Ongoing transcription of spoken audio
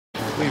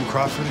William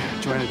Crawford,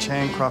 Joanna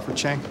Chang, Crawford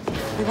Chang.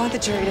 We want the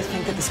jury to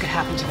think that this could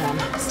happen to them.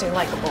 Stay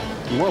likable.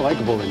 More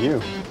likable than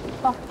you.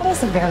 Well, that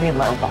is a very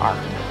low bar.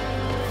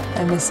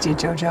 I missed you,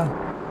 Jojo.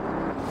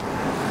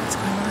 What's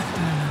going on? I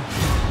don't know.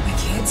 My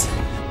kids?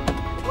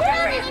 Where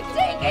are you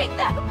taking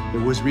them?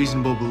 There was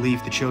reasonable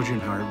belief the children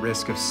are at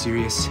risk of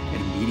serious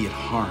and immediate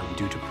harm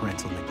due to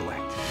parental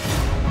neglect.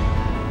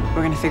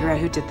 We're gonna figure out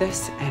who did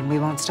this, and we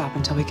won't stop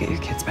until we get your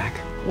kids back.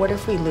 What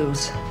if we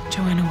lose?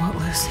 Joanna won't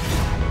lose.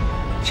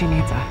 She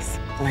needs us.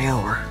 We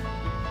owe her.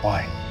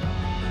 Why?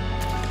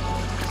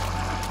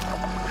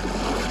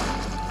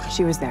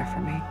 She was there for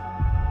me.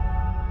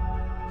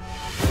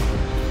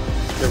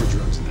 There were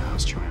drugs in the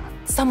house, Joanna.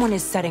 Someone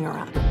is setting her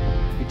up.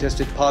 He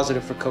tested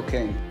positive for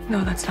cocaine.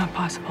 No, that's not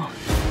possible.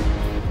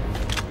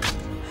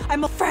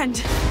 I'm a friend.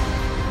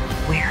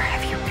 Where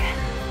have you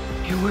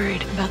been? You're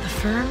worried about the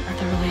firm or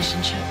the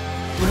relationship?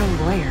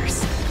 We're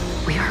lawyers.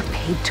 We are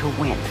paid to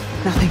win.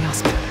 Nothing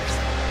else matters.